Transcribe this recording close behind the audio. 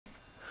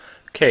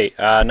Okay,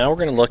 now we're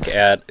going to look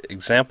at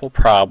example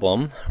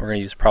problem. We're going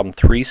to use problem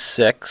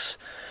 3.6.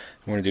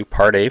 We're going to do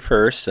part A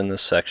first in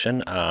this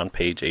section on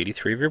page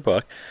 83 of your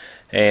book.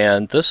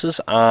 And this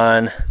is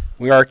on,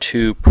 we are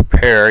to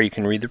prepare, you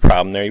can read the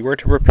problem there, you were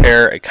to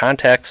prepare a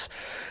context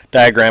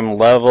diagram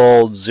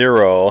level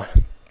 0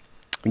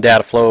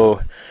 data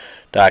flow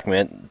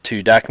document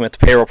to document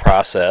the payroll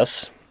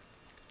process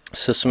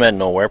system at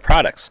Nowhere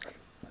Products.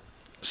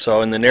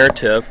 So in the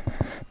narrative,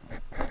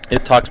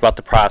 it talks about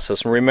the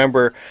process. And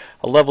remember,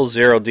 a level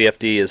 0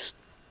 DFD is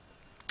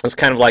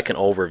kind of like an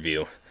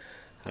overview.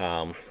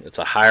 It's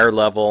a higher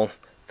level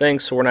thing,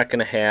 so we're not going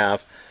to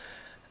have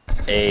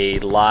a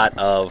lot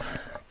of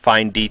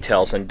fine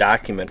details and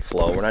document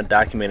flow. We're not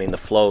documenting the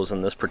flows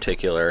in this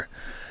particular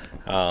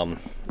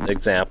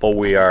example.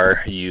 We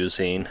are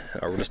using,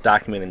 we're just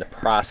documenting the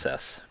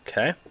process.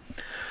 Okay,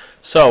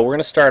 so we're going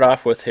to start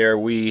off with here.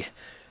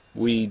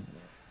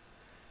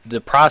 The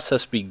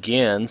process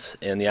begins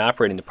in the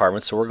operating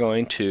department, so we're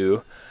going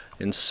to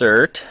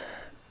insert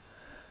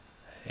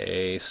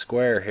a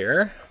square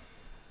here,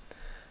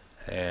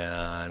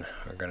 and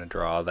we're going to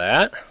draw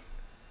that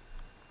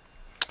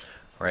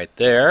right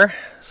there.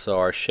 So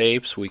our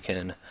shapes we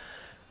can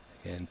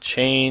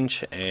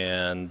change,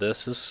 and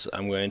this is,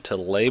 I'm going to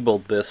label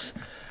this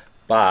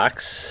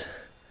box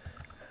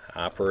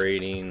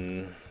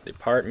operating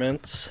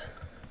departments.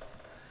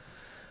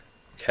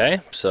 Okay,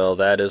 so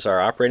that is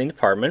our operating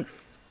department.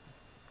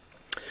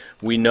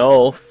 We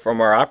know from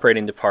our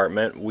operating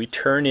department we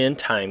turn in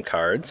time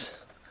cards.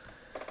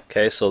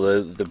 Okay, so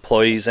the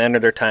employees enter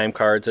their time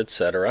cards,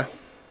 etc.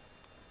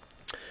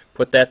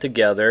 Put that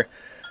together.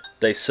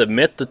 They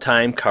submit the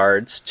time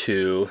cards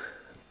to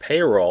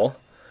payroll,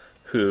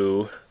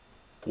 who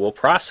will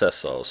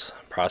process those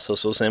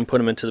and put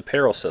them into the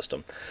payroll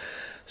system.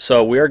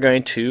 So we are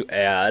going to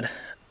add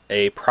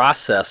a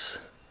process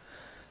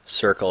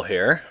circle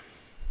here.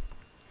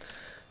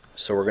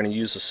 So we're going to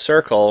use a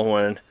circle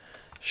when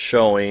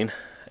showing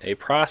a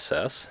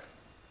process.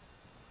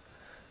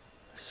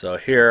 So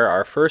here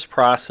our first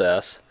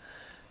process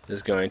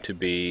is going to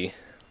be,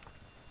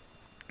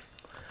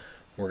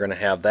 we're going to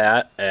have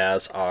that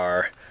as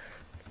our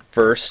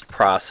first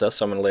process.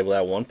 So I'm going to label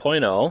that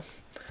 1.0,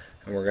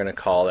 and we're going to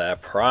call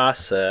that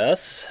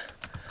process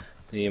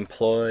the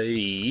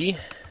employee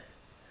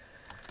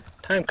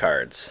time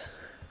cards.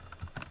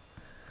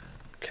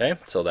 Okay,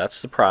 so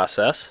that's the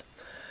process.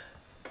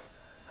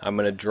 I'm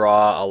going to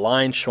draw a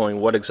line showing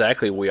what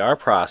exactly we are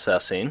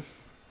processing,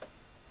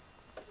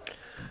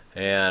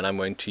 and I'm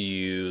going to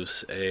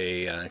use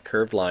a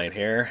curved line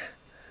here,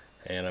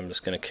 and I'm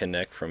just going to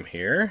connect from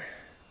here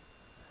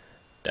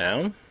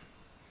down,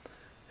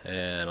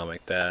 and I'll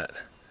make that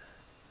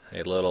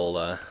a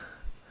little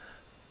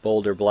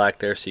bolder black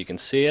there so you can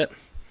see it.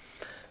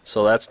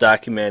 So that's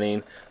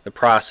documenting the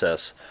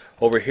process.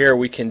 Over here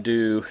we can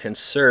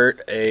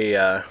insert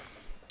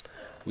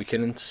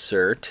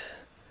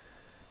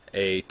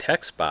a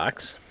text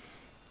box,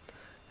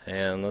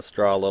 and let's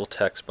draw a little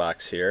text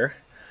box here,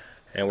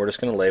 and we're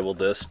just going to label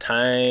this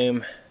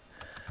time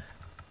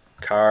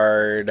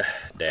card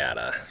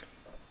data.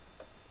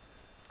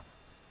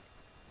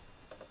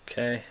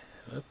 Okay,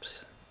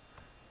 oops,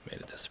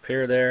 made it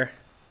disappear there,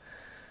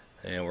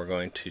 and we're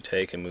going to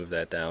take and move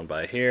that down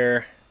by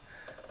here.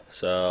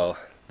 So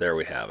there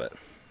we have it.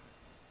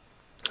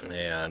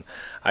 And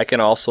I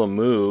can also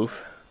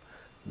move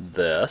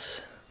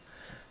this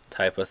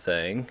type of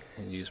thing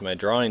and use my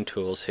drawing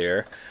tools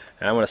here,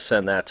 and I'm going to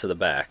send that to the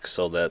back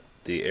so that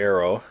the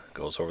arrow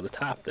goes over the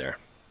top there.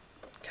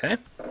 Okay,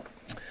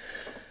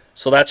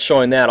 so that's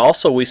showing that.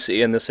 Also, we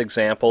see in this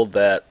example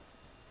that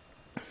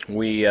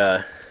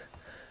the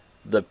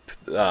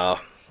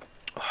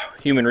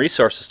Human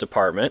Resources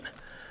Department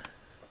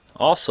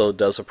also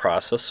does a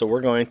process, so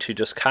we're going to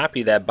just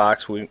copy that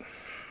box.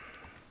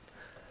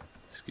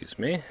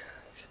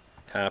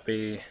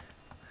 Copy,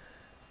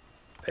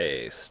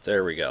 paste,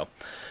 there we go.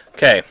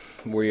 Okay,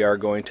 we are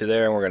going to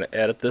there, and we're going to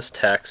edit this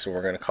text, and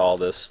we're going to call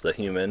this the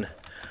Human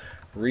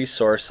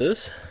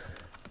Resources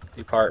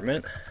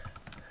Department,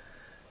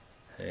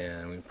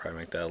 and we can probably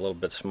make that a little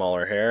bit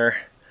smaller here.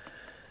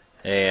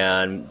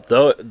 And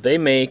though they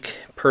make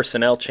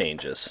personnel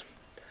changes,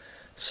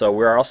 so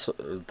we're also,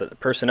 the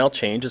personnel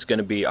change is going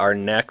to be our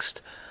next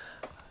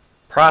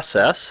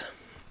process.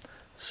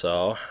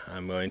 So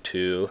I'm going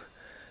to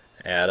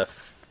add a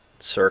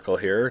circle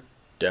here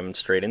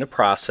demonstrating the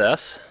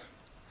process.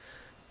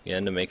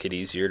 Again, to make it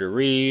easier to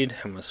read,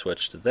 I'm going to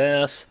switch to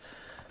this.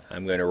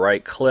 I'm going to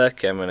right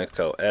click, I'm going to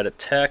go edit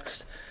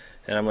text,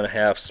 and I'm going to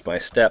have my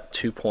step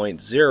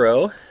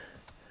 2.0.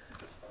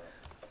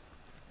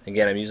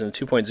 Again, I'm using the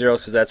 2.0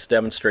 because that's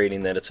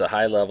demonstrating that it's a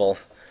high level.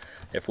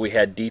 If we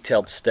had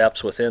detailed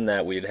steps within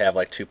that, we'd have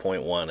like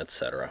 2.1,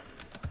 etc.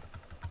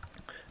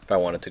 if I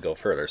wanted to go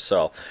further.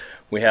 So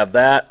we have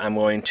that. I'm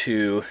going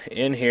to,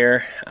 in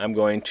here, I'm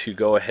going to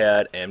go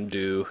ahead and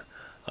do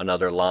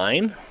another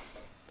line.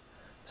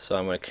 So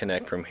I'm going to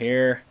connect from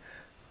here,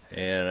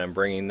 and I'm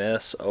bringing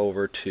this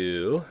over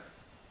to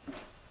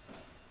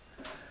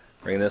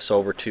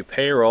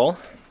payroll.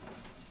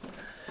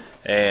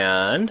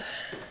 And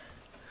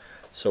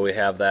so we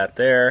have that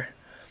there.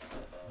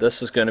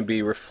 This is going to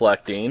be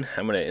reflecting.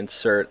 I'm going to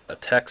insert a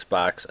text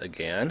box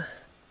again.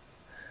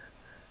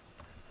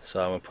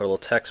 So I'm going to put a little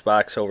text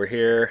box over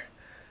here,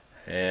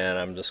 and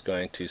I'm just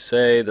going to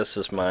say this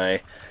is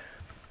my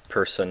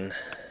personnel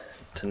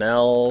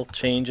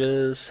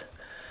changes.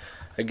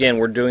 Again,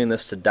 we're doing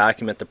this to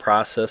document the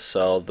process,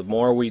 so the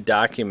more we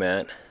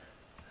document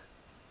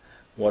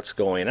what's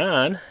going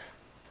on,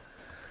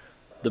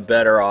 the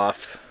better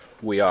off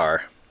we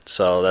are.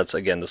 So that's,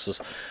 again,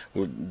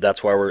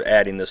 that's why we're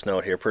adding this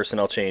note here,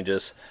 personnel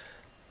changes.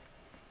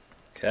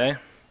 Okay,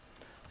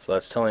 so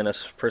that's telling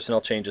us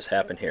personnel changes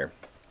happen here.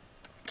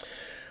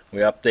 We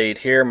update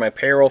here my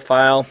payroll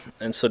file,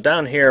 and so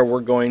down here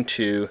we're going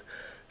to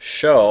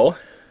show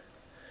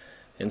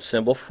in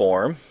symbol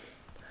form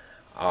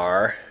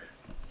our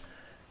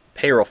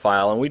payroll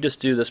file, and we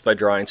just do this by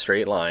drawing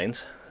straight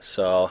lines.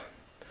 So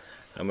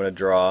I'm going to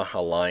draw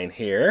a line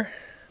here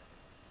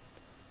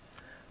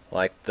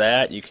like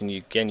that. You can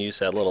again use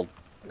that little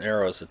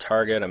arrow as a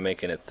target. I'm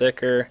making it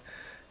thicker,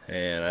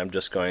 and I'm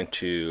just going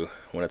to,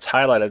 when it's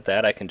highlighted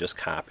that, I can just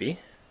copy.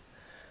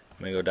 I'm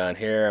going to go down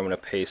here, I'm going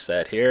to paste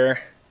that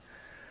here,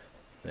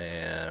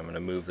 and I'm going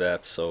to move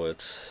that so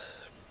it's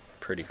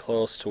pretty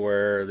close to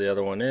where the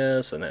other one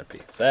is, and that'd be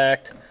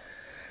exact.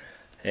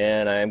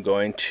 And I'm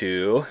going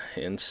to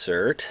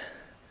insert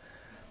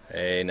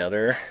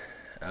another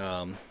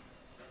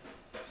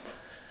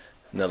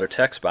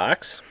text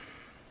box.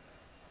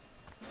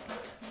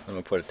 I'm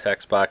going to put a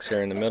text box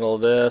here in the middle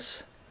of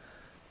this.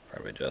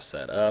 Probably adjust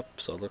that up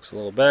so it looks a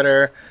little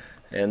better.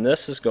 And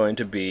this is going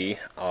to be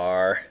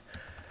our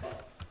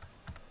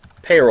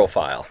payroll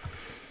file.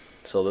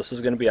 So this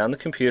is going to be on the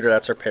computer.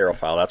 That's our payroll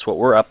file. That's what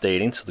we're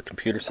updating. So the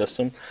computer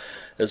system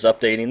is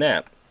updating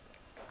that.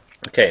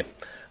 Okay.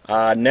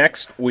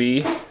 Next,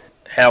 we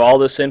have all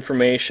this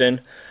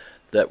information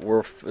that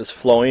is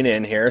flowing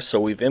in here. So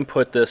we've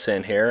input this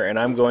in here, and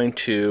I'm going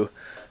to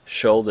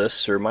show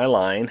this through my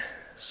line.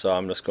 So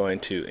I'm just going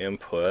to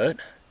input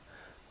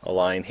a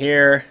line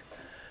here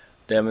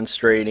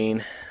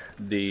demonstrating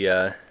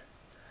the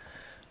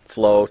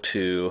flow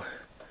to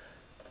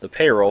the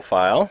payroll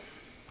file.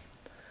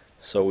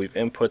 So we've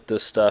input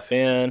this stuff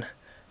in,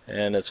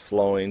 and it's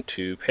flowing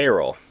to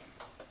payroll.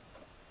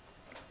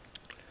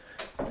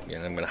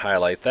 Again, I'm going to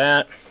highlight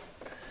that.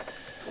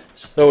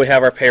 So we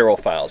have our payroll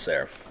files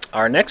there.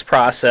 Our next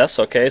process,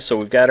 okay, so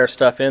we've got our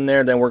stuff in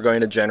there, then we're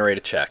going to generate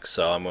a check.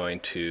 So I'm going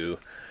to,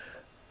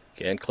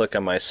 again, click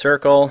on my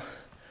circle,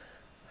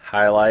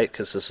 highlight,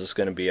 because this is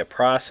going to be a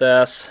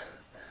process.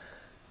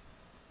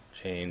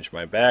 Change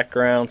my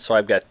background. So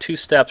I've got 2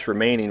 steps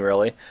remaining,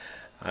 really.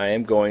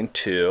 I'm going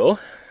to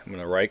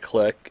right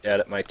click,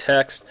 edit my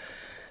text,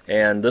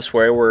 and this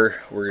way we're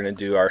going to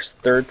do our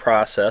third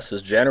process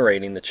is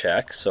generating the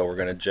check. So we're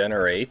going to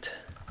generate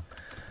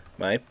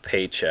my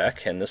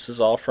paycheck, and this is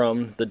all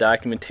from the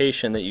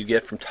documentation that you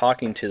get from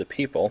talking to the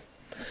people.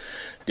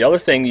 The other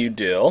thing you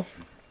can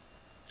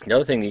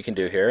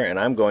do here, and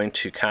I'm going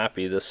to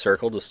copy this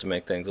circle just to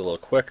make things a little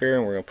quicker,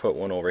 and we're going to put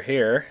one over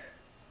here.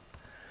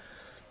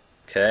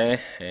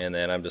 Okay, and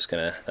then I'm just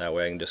going to, that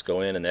way I can just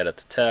go in and edit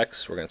the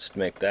text. We're going to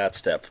make that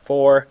step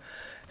 4.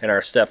 And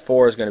our step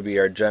 4 is going to be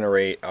our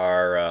generate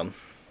our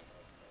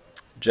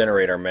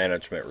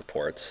management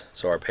reports.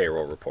 So our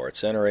payroll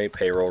reports. Generate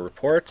payroll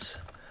reports.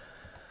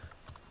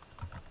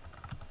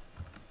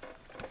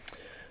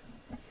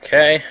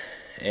 Okay,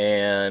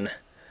 and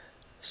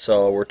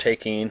so we're just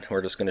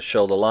going to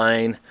show the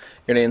line.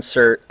 You're going to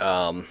insert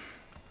again,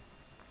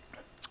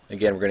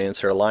 we're going to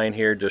insert a line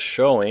here just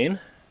showing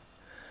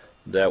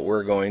that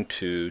we're going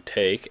to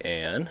take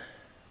and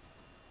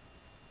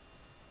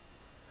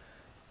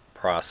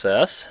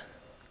process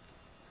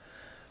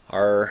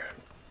our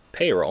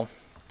payroll,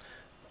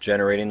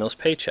 generating those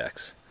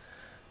paychecks.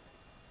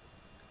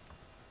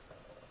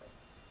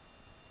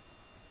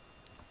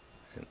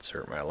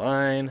 Insert my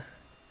line,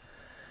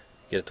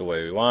 get it the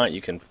way we want.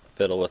 You can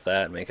fiddle with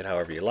that, make it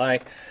however you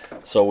like.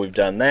 So we've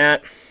done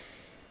that.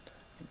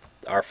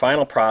 Our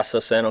final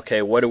process then,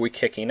 okay, what are we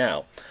kicking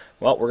out?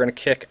 Well, we're going to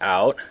kick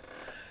out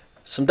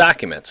some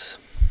documents.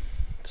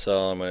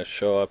 So I'm going to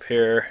show up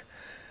here.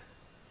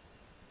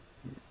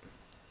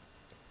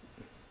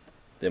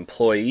 The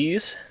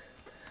employees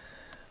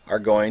here are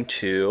going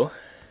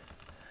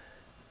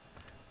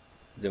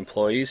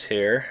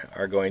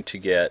to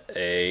get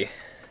a,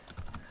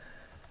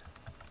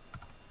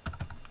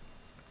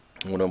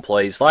 what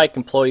employees like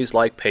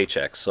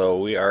paychecks. So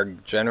we are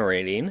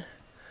generating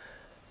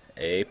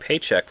a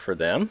paycheck for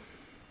them.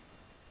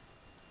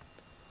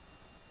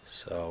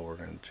 So we're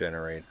going to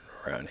generate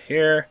around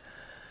here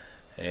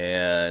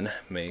and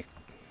make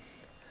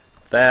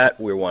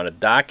that. We want to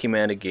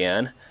document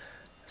again.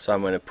 So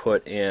I'm going to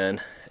put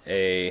in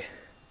a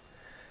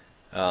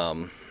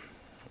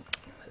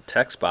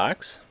text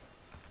box.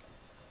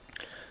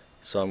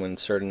 So I'm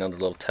inserting another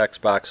little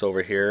text box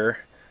over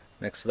here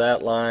next to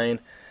that line,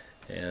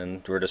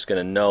 and we're just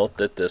going to note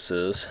that this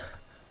is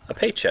a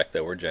paycheck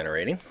that we're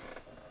generating.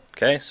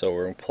 Okay, so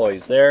we're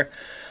employees there.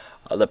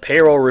 The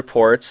payroll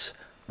reports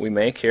we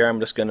make here, I'm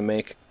just going to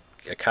make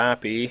a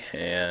copy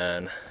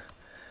and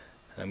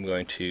I'm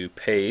going to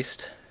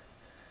paste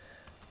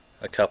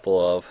a couple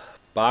of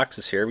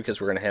boxes here because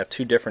we're going to have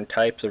two different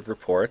types of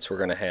reports. We're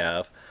going to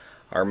have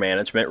our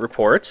management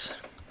reports.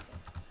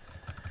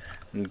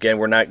 And again,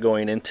 we're not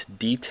going into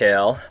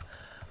detail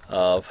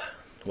of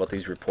what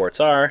these reports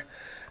are.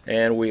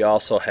 And we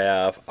also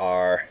have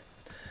our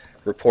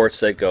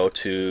reports that go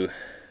to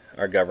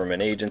our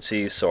government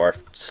agencies, so our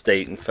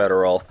state and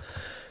federal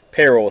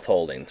payroll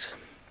withholdings.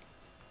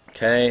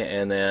 Okay,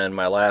 and then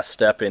my last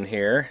step in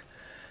here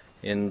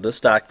in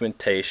this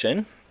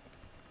documentation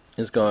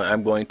is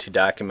I'm going to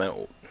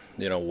document,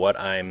 you know, what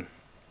I'm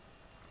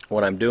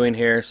doing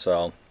here.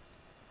 So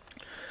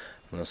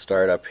I'm going to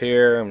start up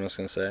here. I'm just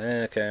going to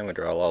say, okay, I'm going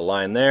to draw a little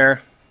line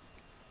there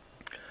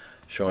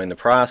showing the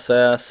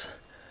process,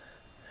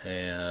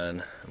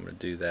 and I'm going to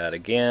do that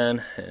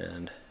again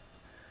and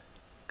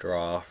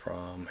draw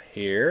from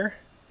here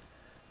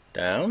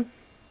down.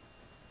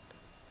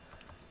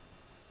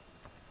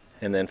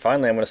 And then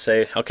finally I'm going to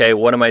say, okay,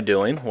 what am I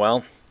doing?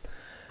 Well,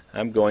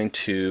 I'm going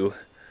to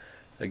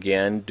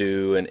again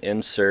do an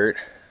insert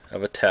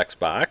of a text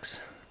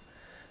box,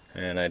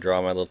 and I draw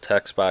my little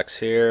text box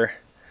here,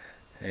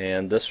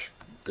 and this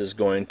is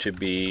going to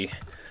be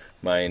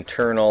my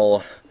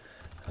internal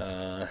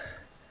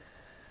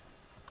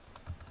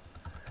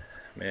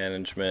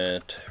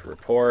management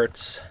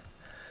reports.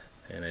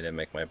 And I didn't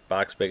make my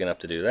box big enough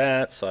to do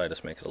that, so I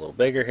just make it a little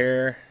bigger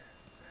here.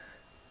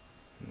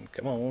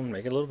 Come on,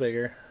 make it a little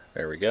bigger.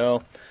 There we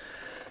go.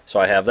 So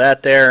I have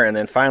that there, and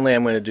then finally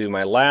I'm going to do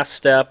my last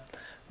step,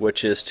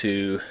 which is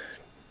to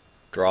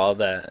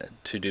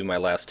do my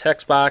last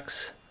text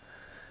box.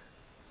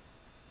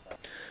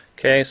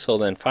 Okay, so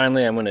then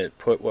finally I'm going to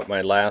put what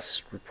my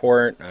last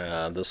report,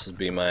 this would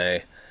be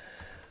my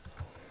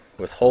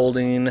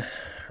withholding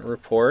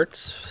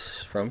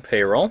reports from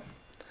payroll.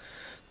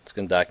 It's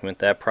going to document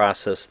that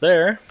process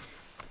there.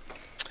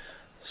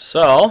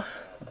 So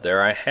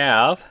there I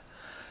have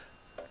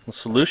the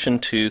solution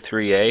to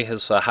 3A.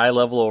 Is a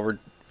high-level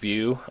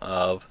overview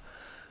of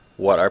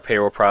what our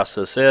payroll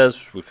process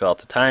is. We fill out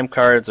the time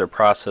cards. They're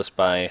processed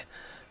by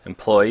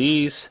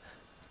employees.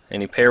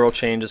 Any payroll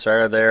changes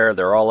are there.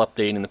 They're all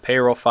updating the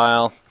payroll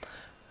file.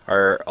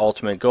 Our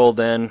ultimate goal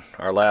then,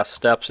 our last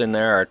steps in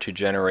there, are to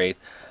generate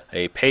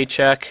a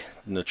paycheck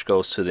which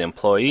goes to the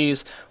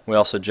employees. We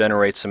also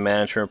generate some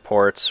management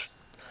reports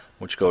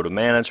which go to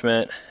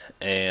management,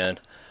 and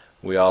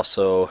we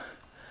also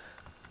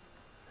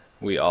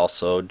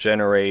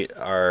generate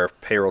our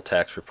payroll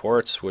tax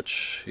reports,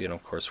 which, you know,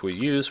 of course we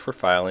use for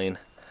filing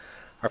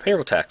our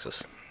payroll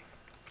taxes.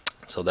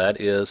 So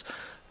that is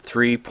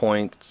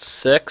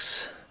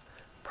 3.6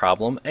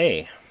 problem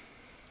A.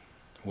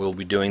 We'll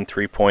be doing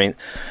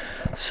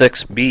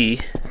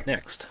 3.6B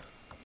next.